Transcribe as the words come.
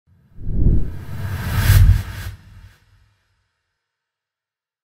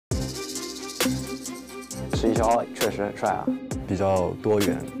迟亦骁确实很帅啊，比较多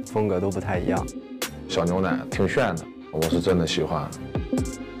元，风格都不太一样。小牛奶挺炫的，我是真的喜欢。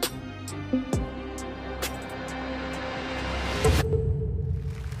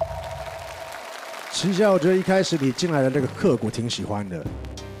迟亦骁，我觉得一开始你进来的那个刻骨挺喜欢的，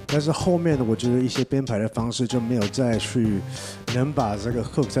但是后面我觉得一些编排的方式就没有再去能把这个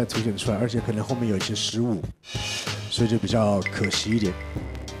hook 再凸显出来，而且可能后面有一些失误，所以就比较可惜一点。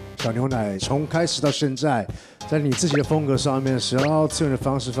小牛奶从开始到现在，在你自己的风格上面、使用资源的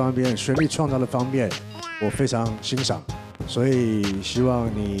方式方面、旋律创造的方面，我非常欣赏，所以希望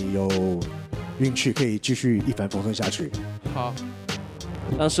你有运气可以继续一帆风顺下去。好。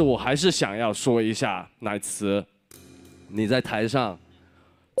但是我还是想要说一下，乃慈，你在台上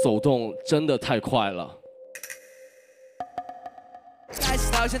走动真的太快了。开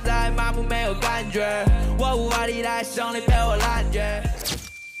始到现在麻木没有感觉，我无法替代兄弟陪我烂绝。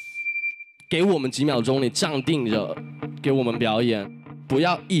给我们几秒钟，你站定着，给我们表演，不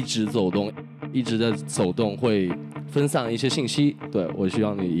要一直走动，一直在走动会分散一些信息。对，我希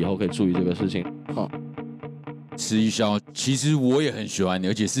望你以后可以注意这个事情。好。迟亦骁，其实我也很喜欢你，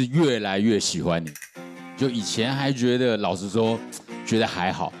而且是越来越喜欢你。就以前还觉得，老实说，觉得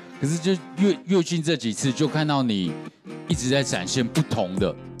还好，可是就越近这几次，就看到你一直在展现不同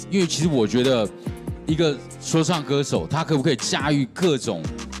的。因为其实我觉得，一个说唱歌手，他可不可以驾驭各种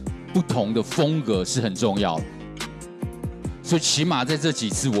不同的风格是很重要的。所以起码在这几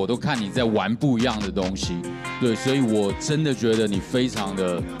次，我都看你在玩不一样的东西。对，所以我真的觉得你非常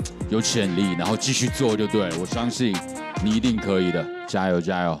的有潜力，然后继续做就对了。我相信你一定可以的，加油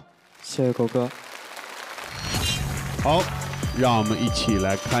加油！谢谢狗哥。好，让我们一起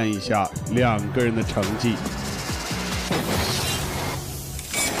来看一下两个人的成绩。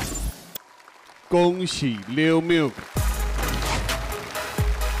恭喜Lil Milk。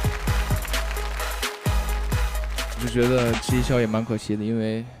我就觉得迟亦骁也蛮可惜的，因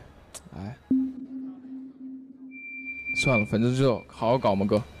为，哎，算了，反正就好好搞嘛，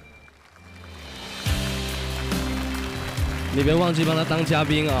哥。你别忘记帮他当嘉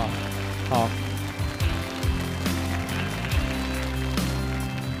宾啊！好。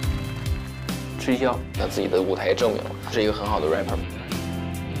迟亦骁他自己的舞台也证明了，他是一个很好的 rapper。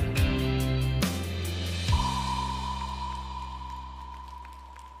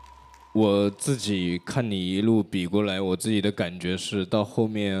我自己看你一路比过来，我自己的感觉是，到后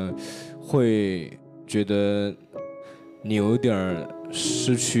面会觉得你有点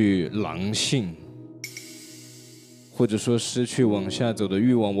失去狼性，或者说失去往下走的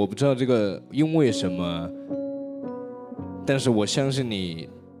欲望。我不知道这个因为什么，但是我相信你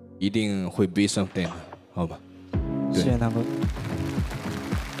一定会 be something， 好吧？谢谢南哥。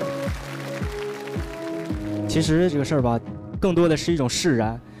其实这个事儿吧，更多的是一种释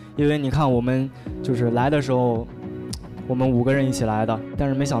然。因为你看，我们就是来的时候，我们5个人一起来的，但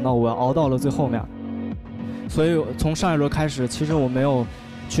是没想到我熬到了最后面，所以从上一轮开始，其实我没有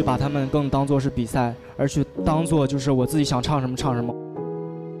去把他们更当作是比赛，而去当作就是我自己想唱什么唱什么。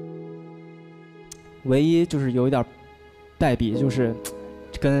唯一就是有一点败笔，就是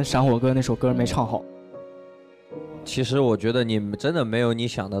跟闪火哥那首歌没唱好。其实我觉得你真的没有你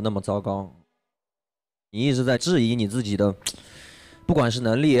想的那么糟糕，你一直在质疑你自己的。不管是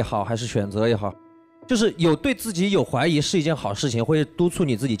能力也好，还是选择也好，就是有对自己有怀疑是一件好事情，会督促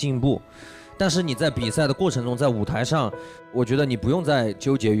你自己进步。但是你在比赛的过程中，在舞台上，我觉得你不用再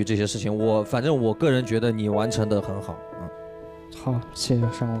纠结于这些事情。反正我个人觉得你完成得很好。好，谢谢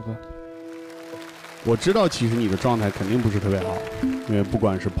山狗哥。我知道其实你的状态肯定不是特别好，因为不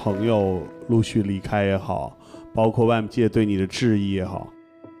管是朋友陆续离开也好，包括外界对你的质疑也好，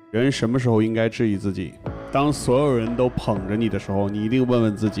人什么时候应该质疑自己？当所有人都捧着你的时候，你一定问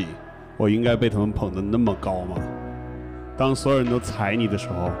问自己，我应该被他们捧得那么高吗？当所有人都踩你的时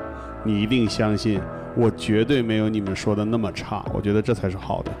候，你一定相信我绝对没有你们说的那么差。我觉得这才是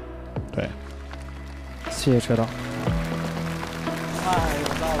好的。对，谢谢车导。太有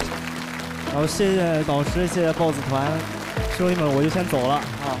道理。然后谢谢导师，谢谢 BOSS 团，兄弟们，我就先走了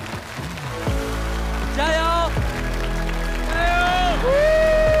啊！加油！加油！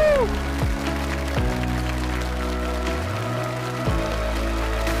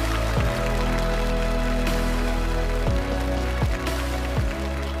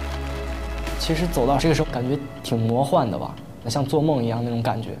其实走到这个时候，感觉挺魔幻的吧，像做梦一样那种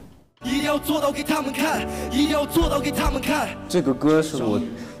感觉。一定要做到给他们看，一定要做到给他们看。这个歌是我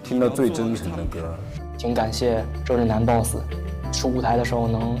听到最真诚的歌。挺感谢周震南 BOSS， 出舞台的时候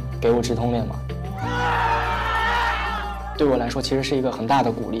能给我直通链嘛，对我来说其实是一个很大的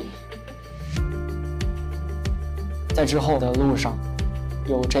鼓励。在之后的路上，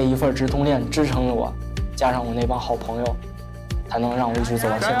有这一份直通链支撑着我，加上我那帮好朋友，才能让我一直走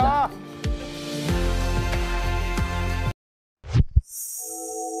到现在。